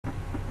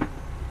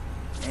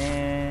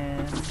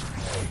And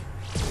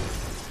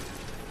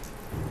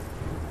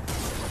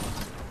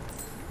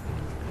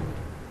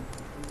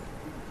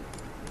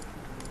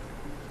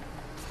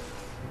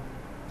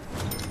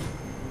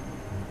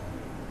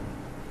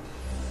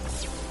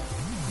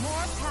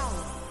more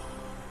power.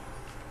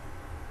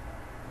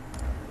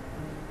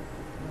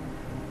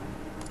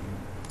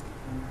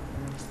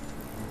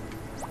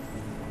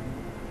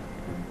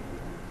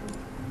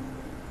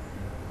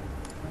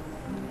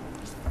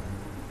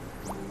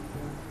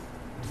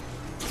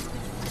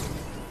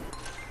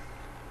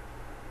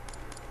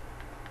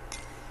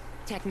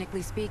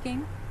 Technically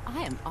speaking,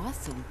 I am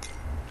awesome.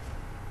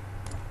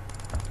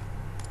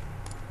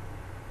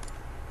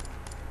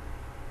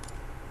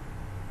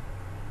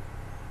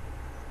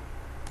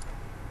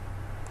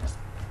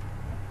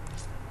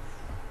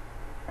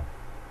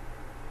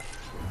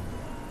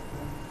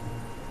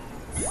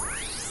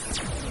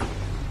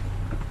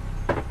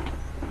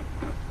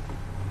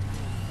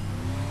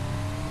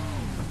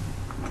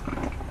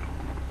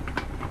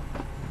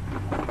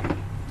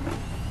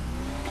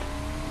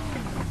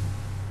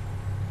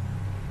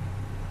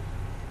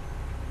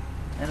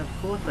 of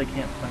course I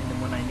can't find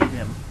him when I need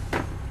him.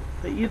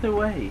 But either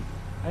way,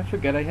 I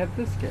forget I have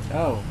this kit.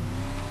 Oh.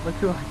 look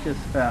who I just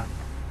found.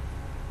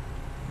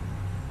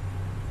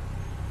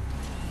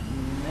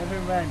 Never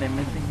mind, I'm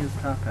missing his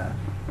top half.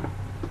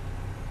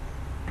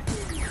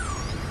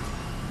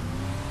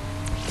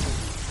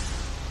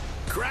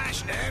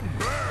 Crash and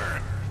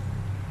burn!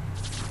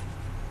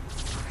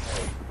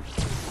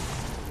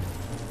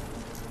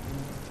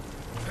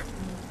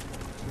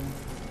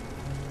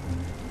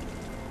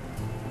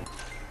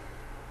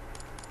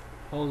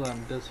 Hold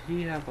on, does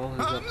he have all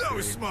his I'm no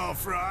upgrades? small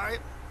fry!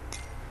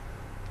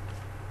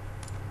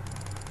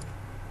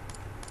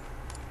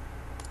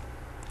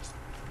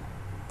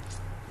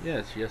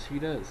 Yes, he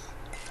does.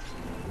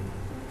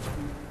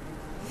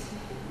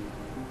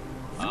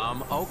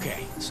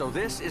 Okay, so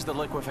this is the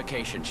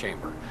liquefaction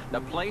chamber,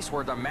 the place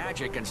where the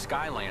magic in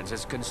Skylands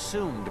is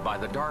consumed by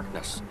the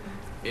darkness.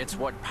 It's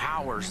what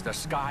powers the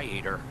Sky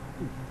Eater,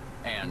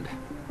 and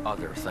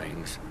other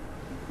things.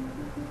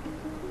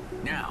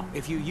 Now,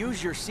 if you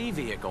use your sea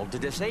vehicle to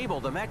disable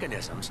the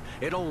mechanisms,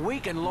 it'll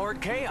weaken Lord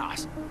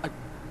Chaos.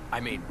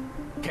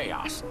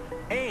 Chaos.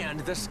 And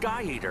the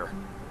Sky Eater.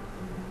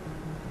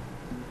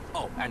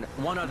 Oh, and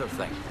one other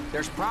thing.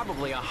 There's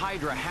probably a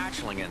Hydra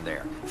hatchling in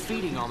there,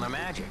 feeding on the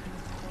magic.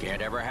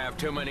 Can't ever have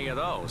too many of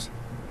those.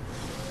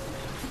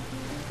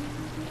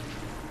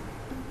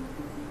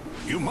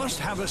 You must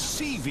have a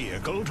sea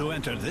vehicle to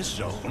enter this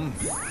zone.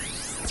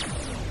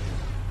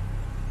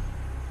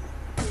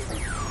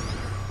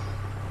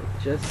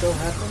 Just so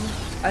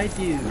happens, I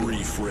do.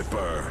 Reef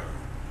Ripper.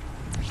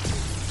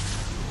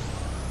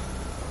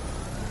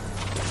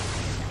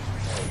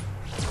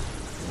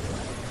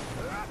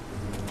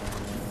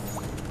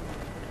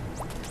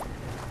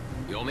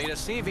 You'll need a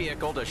sea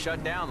vehicle to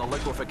shut down the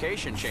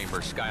liquefaction chamber,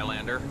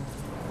 Skylander.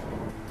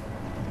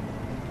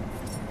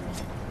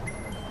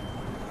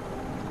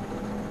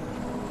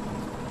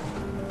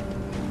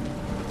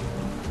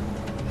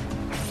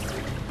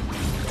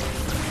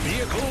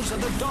 Vehicles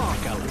of the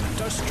dark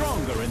element are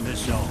stronger in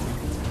this zone.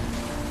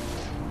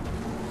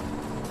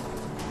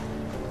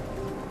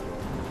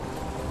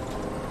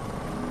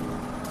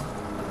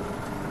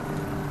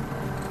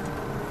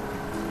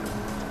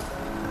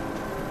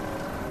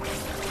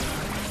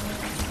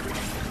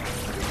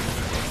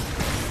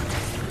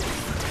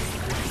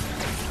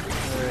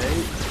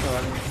 Alright, so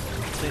I'm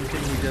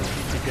thinking we just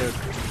need to go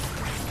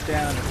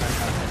down if I'm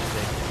not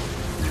mistaken.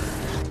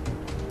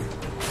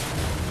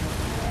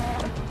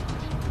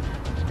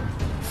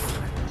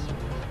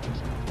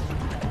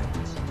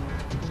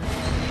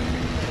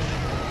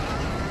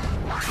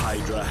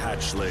 Hydra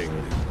hatchling.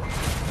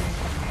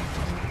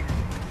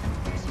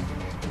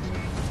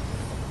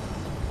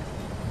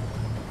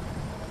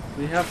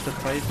 We have to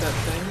fight that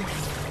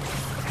thing?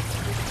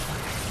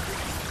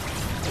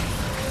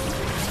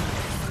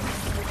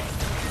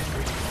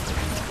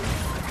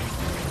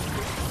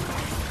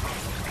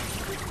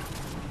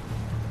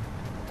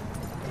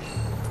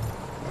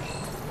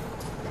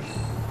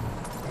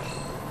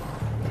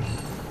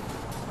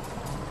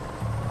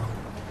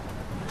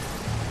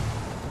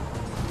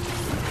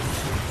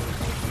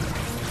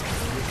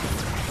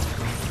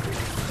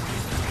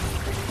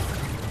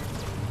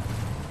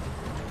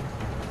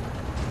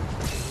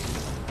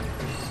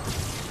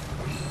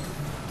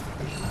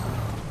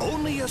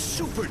 Only a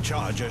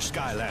supercharger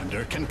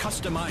Skylander can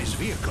customize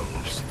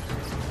vehicles.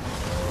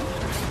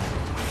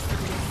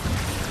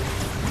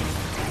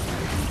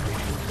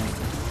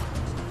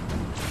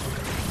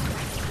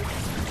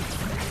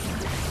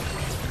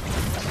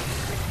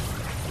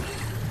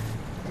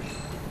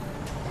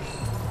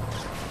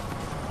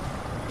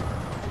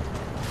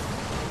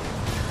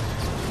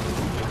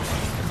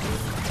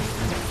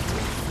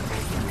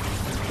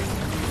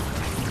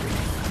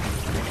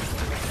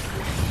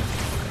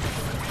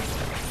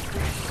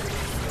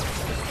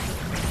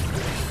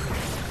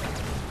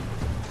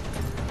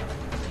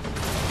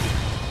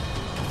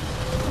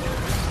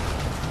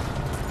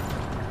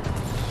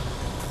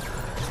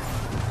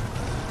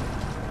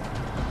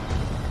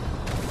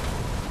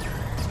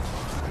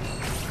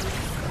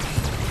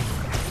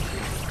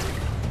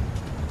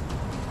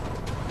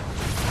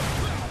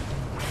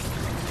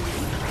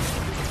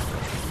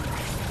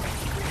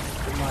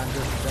 Come on,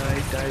 just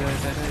die.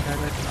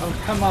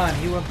 Oh, come on,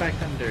 he went back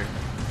under.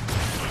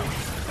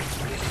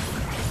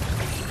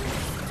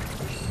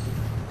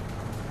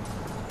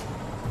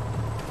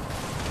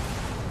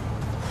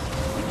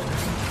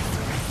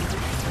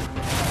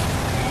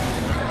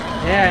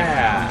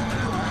 Yeah!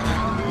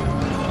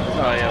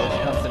 Sorry, I was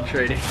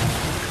concentrating.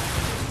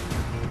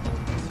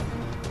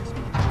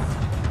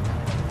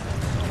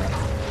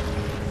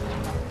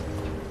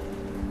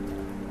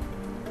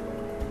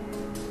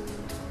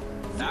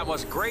 That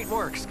was great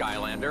work,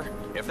 Skylander.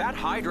 If that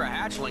Hydra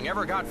hatchling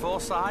ever got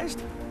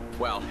full-sized,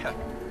 well,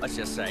 let's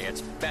just say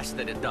it's best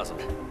that it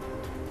doesn't.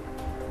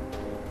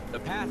 The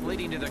path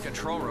leading to the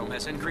control room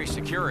has increased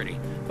security,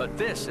 but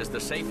this is the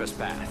safest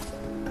path.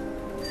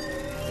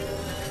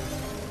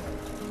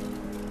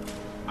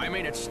 I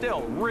mean, it's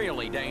still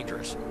really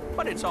dangerous,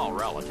 but it's all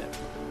relative.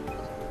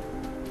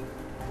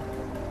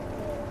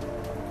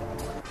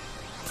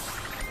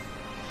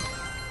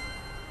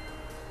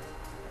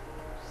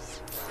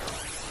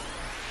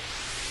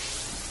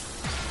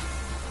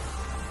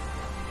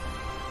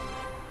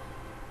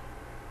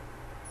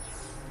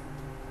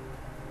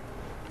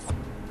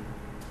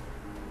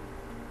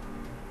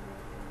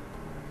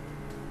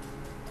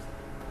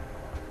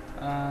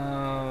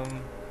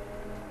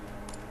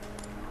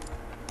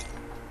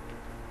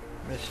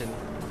 Mission.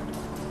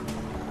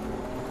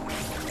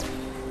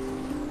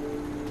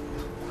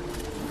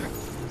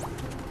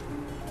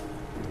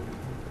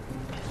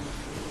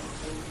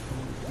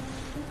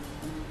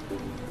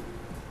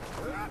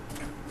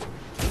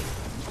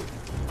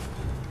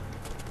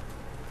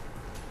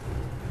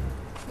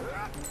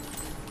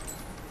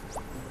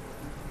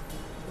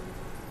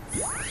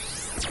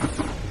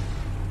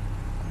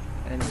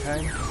 And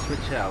time to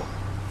switch out.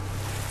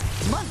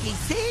 Monkey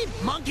see,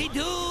 monkey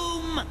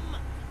doom!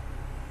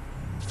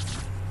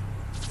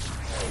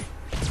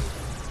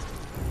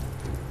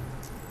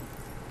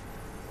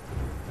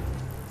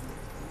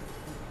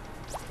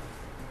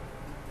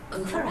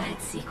 Override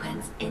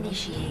sequence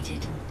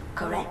initiated.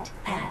 Correct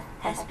path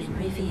has been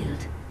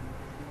revealed.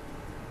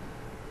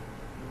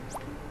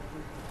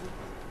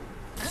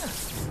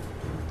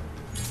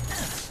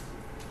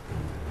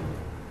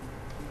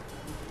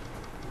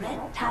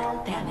 Red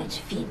tile damage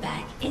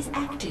feedback is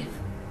active.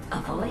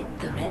 Avoid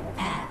the red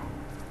path.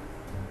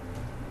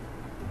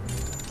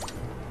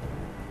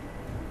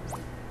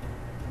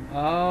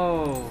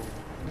 Oh.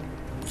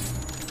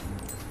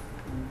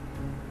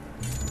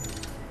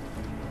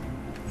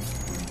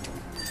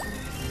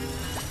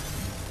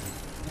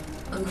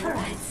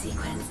 Override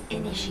sequence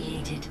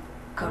initiated.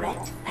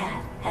 Correct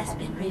path has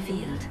been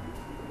revealed.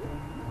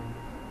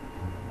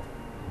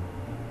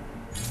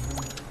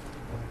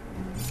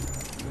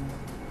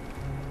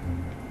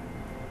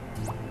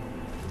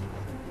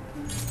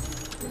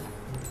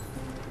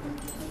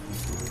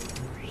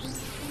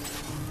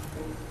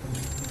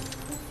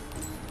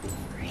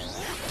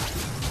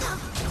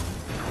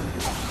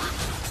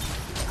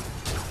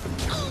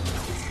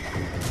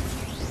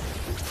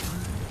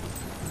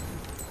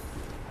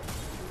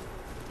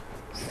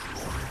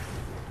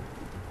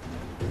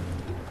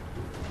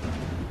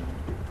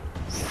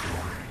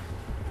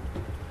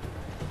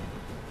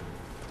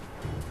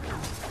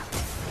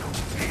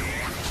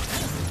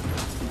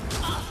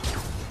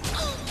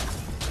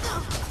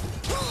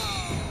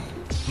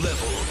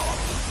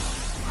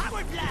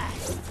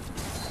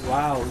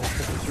 Wow, level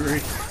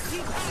 3.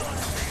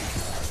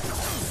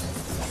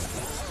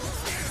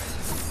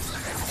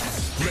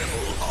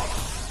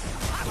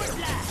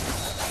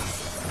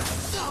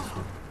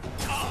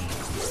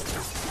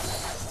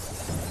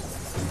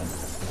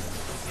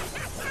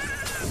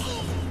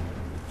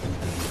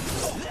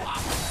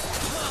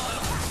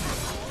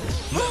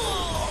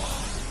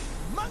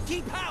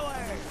 Monkey power!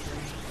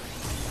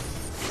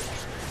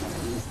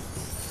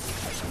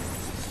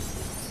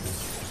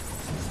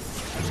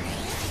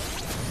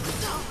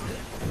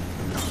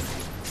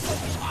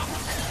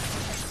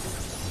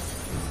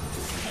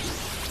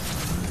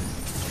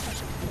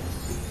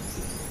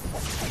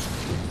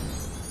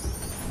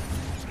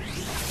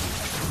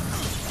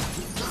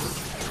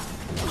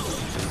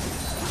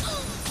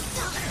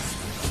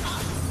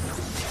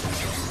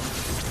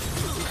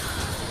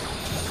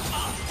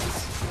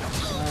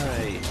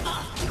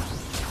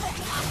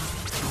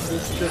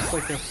 Is this just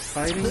like a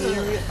fighting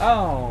area?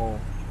 Oh!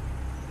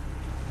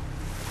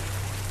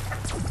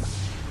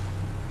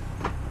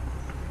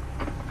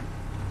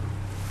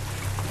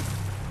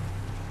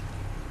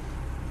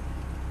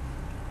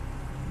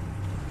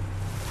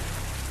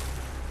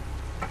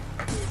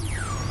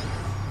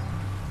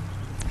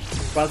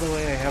 By the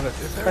way, I have a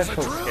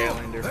special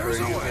calendar for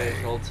you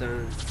guys all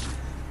to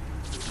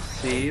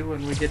see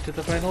when we get to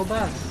the final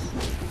boss.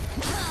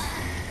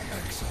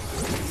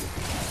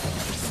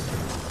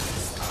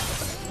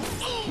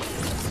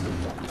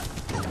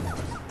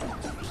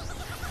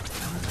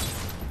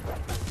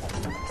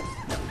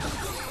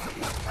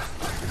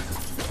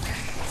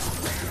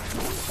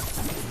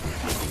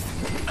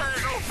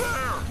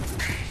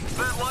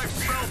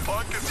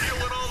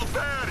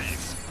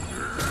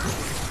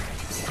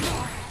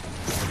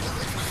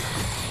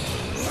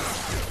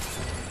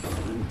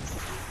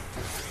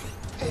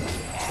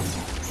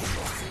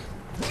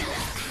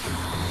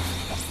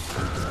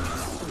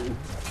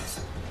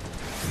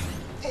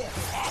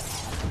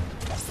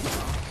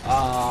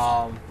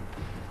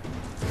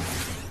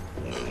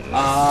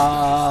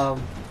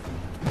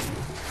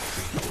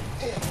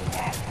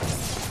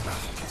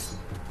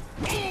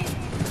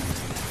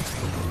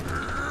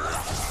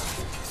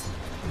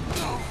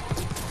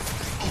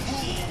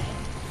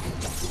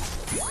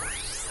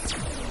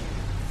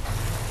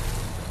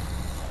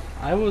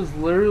 I was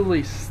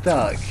literally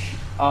stuck.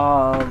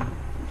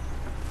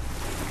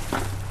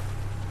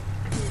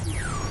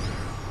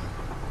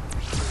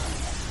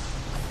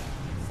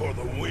 For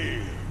the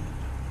win.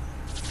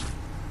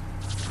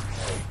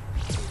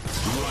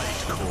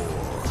 Light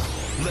core.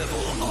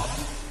 Level up.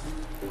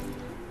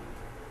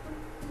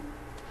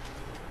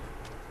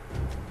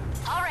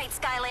 All right,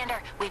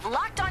 Skylander, we've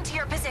locked onto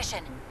your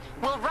position.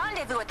 We'll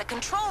rendezvous at the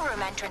control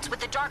room entrance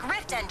with the Dark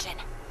Rift engine.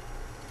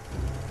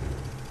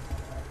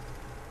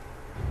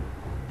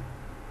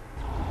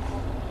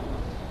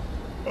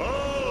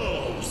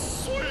 Oh,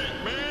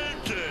 sweet man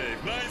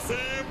cave. Nice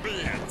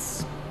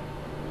ambience.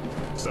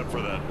 Except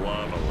for that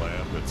lava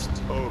lamp that's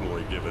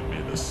totally giving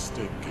me the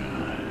stink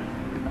eye.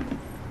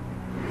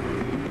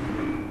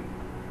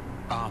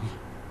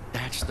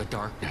 That's the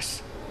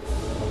darkness.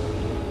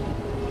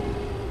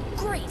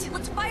 Great,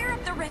 let's fire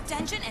up the Rift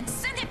engine and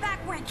send it back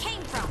where it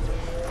came from.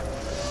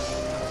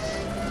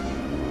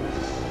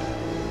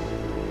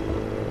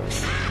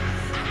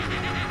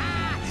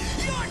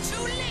 You're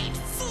too late,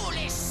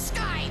 foolish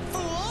sky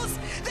fools!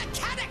 The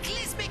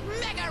cataclysmic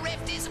mega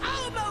rift is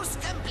almost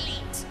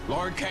complete!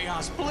 Lord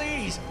Chaos,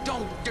 please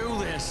don't do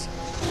this.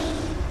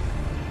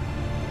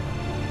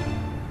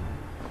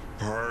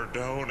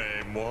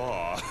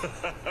 Pardonnez-moi.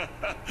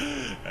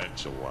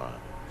 Enchilada.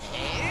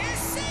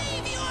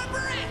 Save your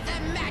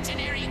breath,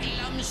 imaginary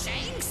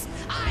glumshanks!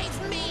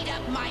 I've made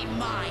up my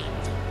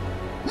mind.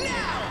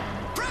 Now,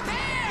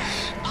 prepare,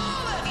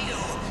 all of you,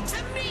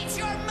 to meet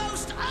your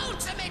most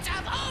ultimate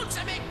of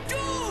ultimate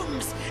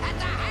dooms at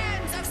the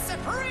hands of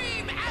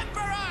Supreme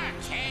Emperor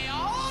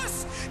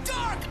Kaos,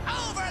 Dark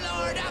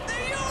Overlord of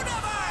the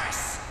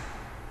Universe!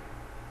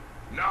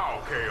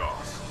 Now,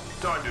 Chaos.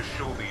 Time to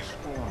show these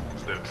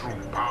fools the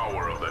true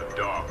power of the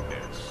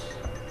darkness.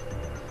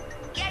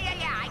 Yeah,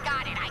 I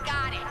got it.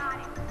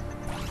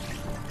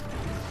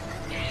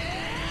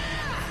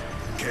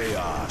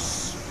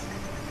 Chaos.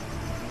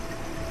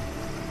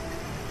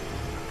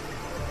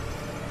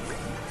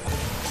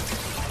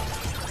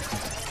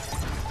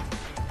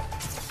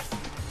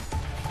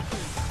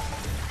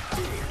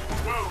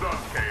 Well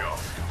done,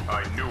 Chaos. I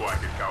knew I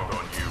could count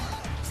on you.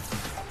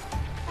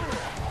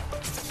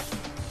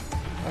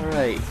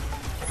 Alright,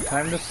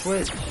 time to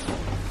switch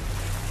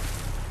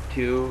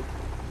to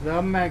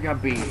the Mega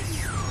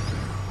Beast.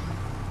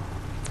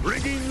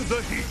 Bringing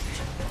the heat.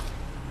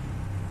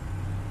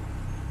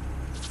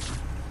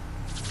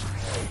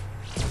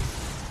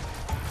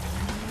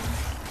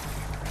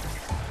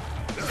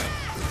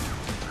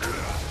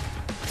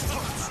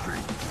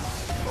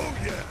 Oh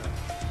yeah.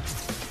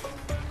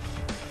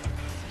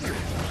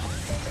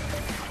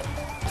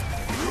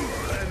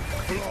 And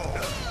claw.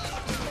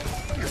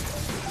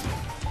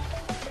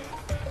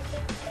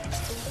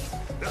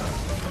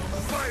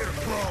 Fire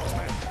claw.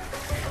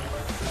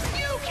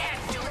 You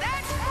can't do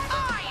that! I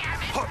am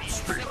Hot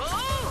streak. invincible!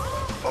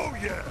 Oh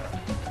yeah.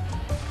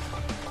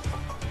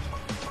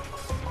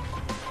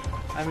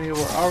 I mean,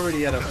 we're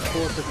already at a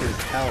fourth of his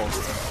health.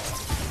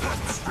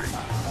 Hot streak.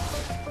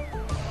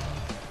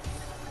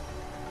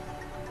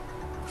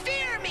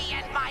 Fear me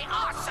and my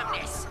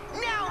awesomeness!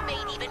 Now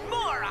made even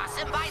more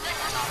awesome by the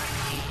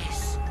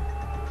darkness!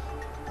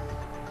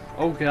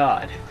 Oh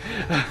god.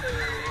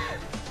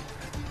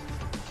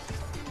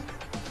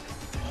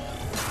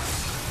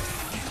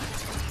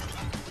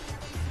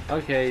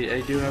 Okay,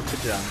 I do have to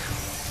jump.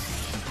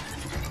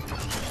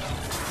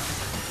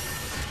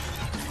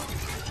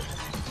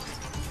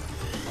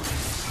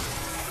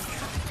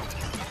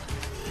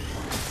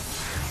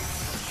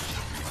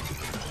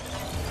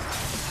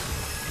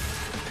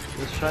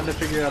 Just trying to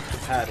figure out the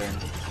pattern.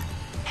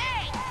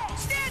 Hey!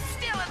 Stand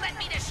still and let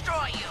me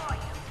destroy you!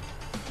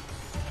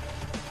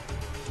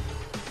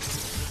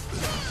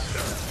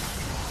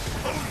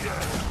 Oh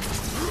yeah.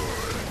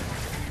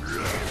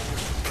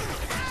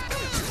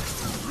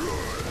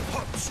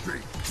 Hot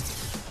streak.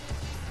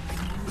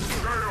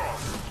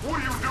 Chaos, what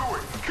are you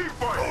doing? Keep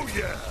fighting. Oh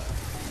yeah.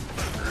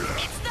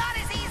 It's not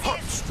as easy Hot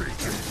as streak.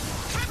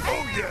 prepare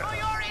Oh yeah. for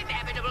your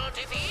inevitable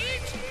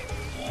defeat!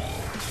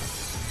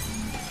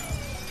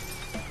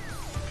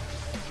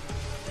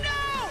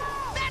 No!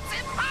 That's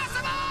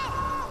impossible!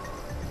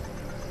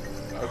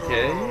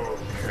 Okay. Oh,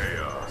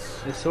 Chaos.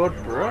 His sword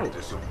You broke. have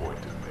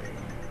disappointed me.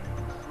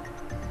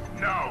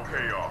 Now,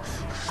 Chaos,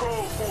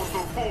 call forth the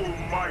full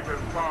might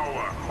and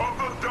power of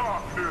the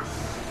darkness.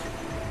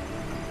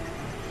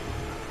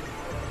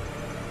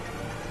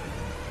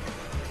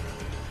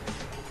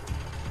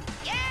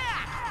 Yeah!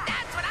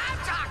 That's what I'm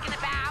talking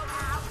about!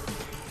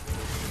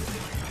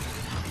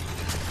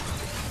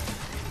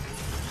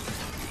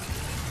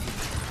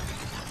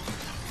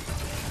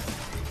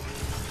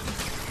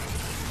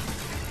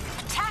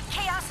 Attack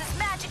Chaos's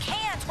magic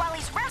hands while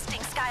he's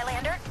resting,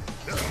 Skylander.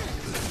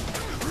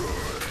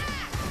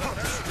 Hot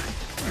streak.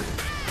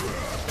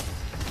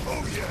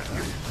 Oh yeah.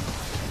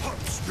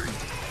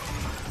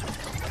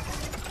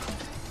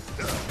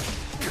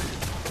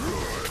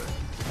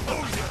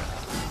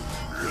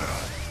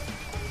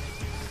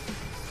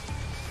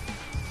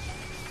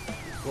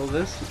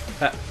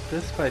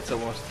 this fight's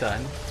almost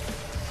done.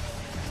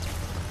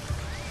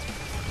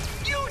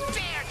 You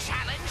dare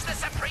challenge the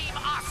supreme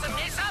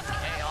awesomeness of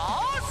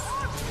Kaos?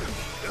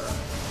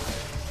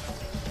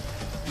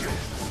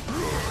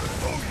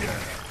 Oh yeah!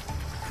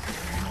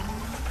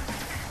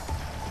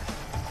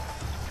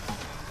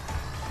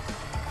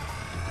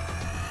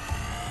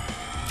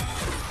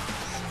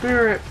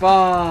 Spirit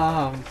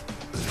bomb!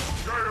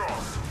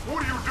 Kaos,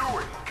 what are you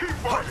doing? Keep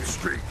fighting!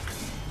 Streak!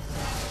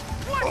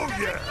 What Oh, does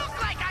yeah. it look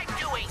like I'm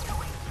doing?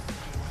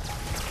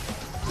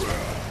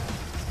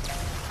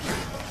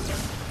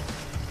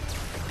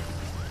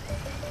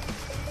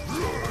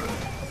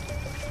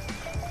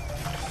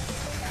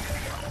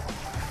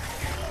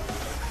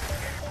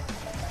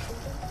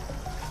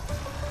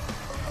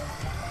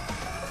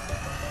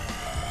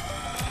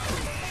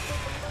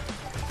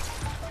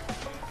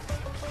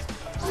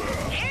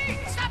 Hey,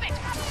 stop it!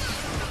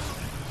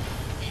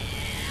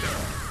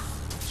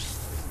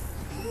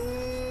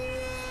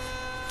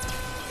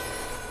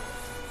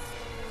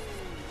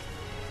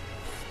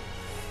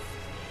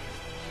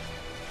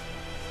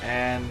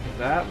 And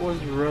that was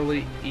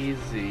really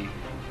easy.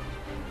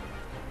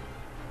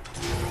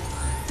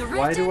 The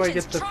Why rift do I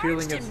engine's get the charged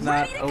feeling and it's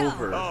not ready to go.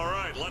 over?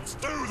 Alright, let's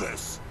do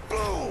this!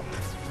 Boom!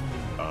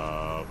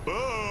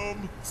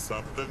 Boom!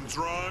 Something's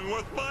wrong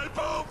with my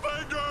bow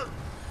finger!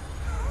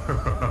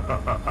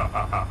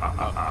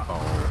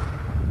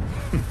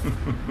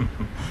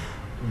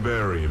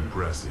 Very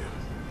impressive.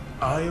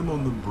 I am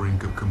on the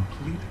brink of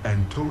complete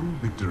and total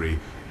victory,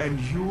 and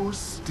you're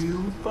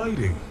still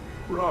fighting.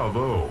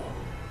 Bravo.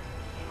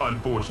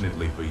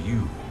 Unfortunately for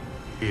you,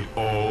 it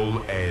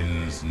all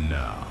ends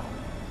now.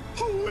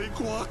 Holy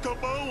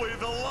guacamole,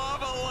 the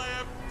lava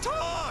lamp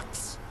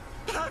talks!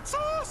 That's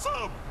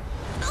awesome!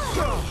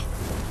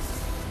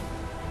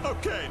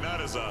 Okay,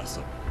 not as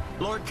awesome.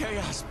 Lord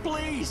Chaos,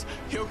 please!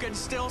 You can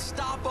still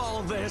stop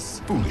all this!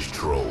 Foolish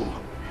troll.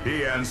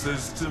 He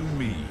answers to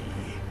me.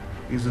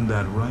 Isn't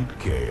that right,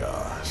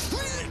 Chaos?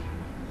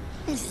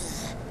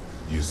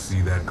 You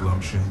see that,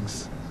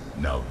 Glumshanks?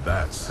 Now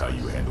that's how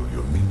you handle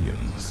your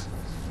minions.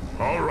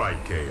 All right,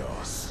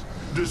 Chaos.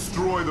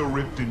 Destroy the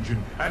Rift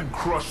Engine and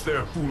crush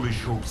their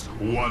foolish hopes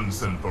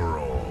once and for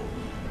all.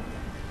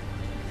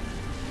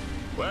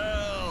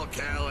 Well,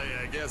 Callie,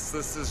 I guess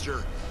this is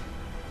your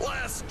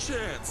last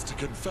chance to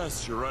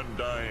confess your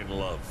undying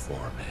love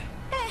for me.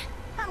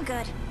 I'm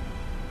good.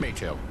 Me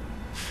too.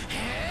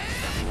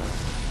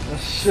 Oh,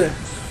 shit.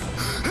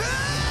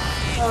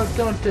 Oh,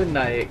 don't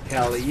deny it,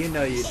 Callie. You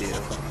know you do.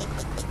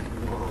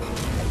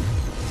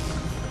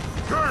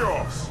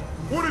 Chaos!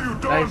 What have you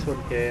done? Nice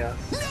one, Chaos.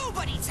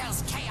 Nobody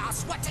tells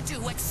Chaos what to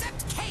do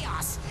except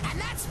Chaos, and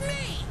that's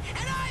me,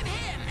 and I'm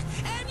him,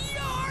 and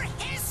you're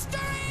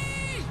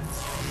history!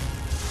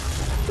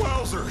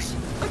 Wowzers!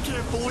 I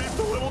can't believe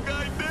the little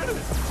guy did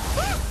it!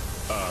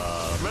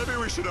 Maybe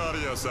we should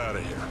adios out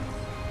of here.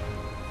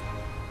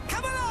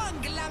 Come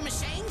along,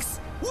 Glumshanks.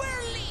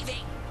 We're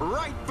leaving.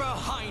 Right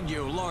behind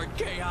you, Lord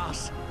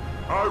Chaos!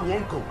 I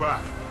won't go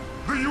back.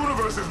 The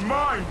universe is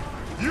mine.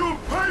 You'll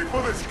pay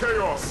for this,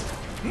 Chaos.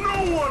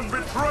 No one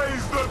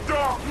betrays the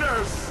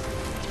darkness.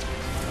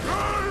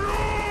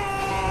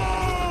 Chaos!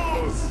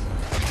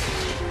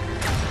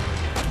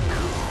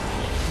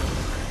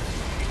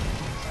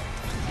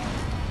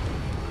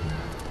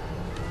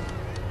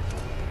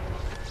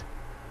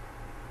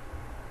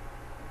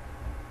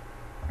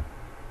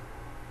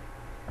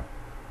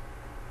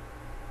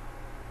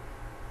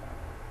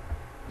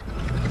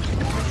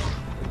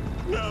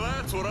 Now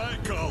that's what I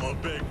call a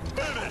big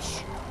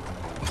finish.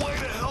 Way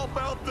to help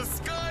out the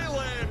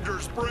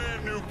Skylanders,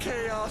 brand new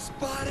Chaos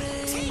buddy.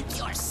 Take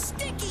your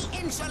sticky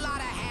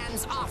enchilada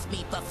hands off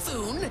me,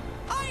 buffoon.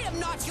 I am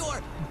not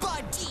your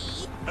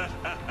buddy.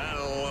 I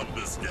love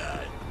this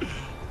guy.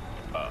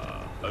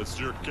 That's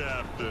your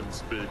captain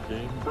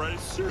speaking.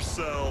 Brace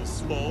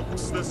yourselves,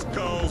 folks. This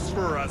calls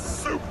for a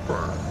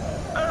super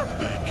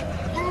epic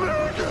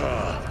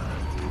mega.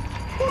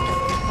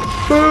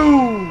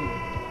 Boom!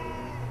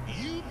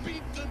 You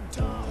beat the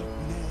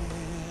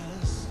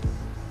darkness.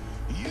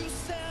 You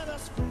set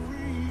us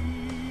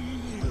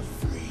free.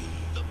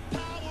 The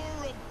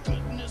power of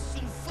goodness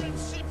and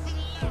friendship and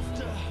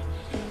laughter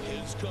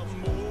has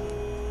come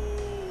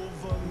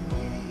over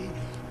me.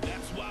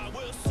 That's why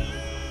we're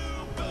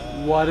super.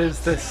 What is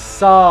this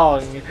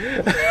song?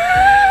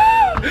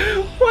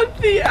 What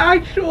the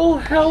actual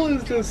hell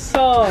is this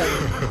song?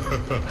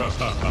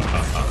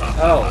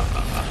 Oh.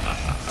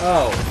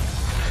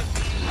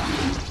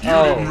 You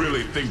didn't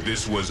really think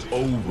this was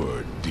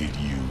over, did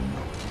you?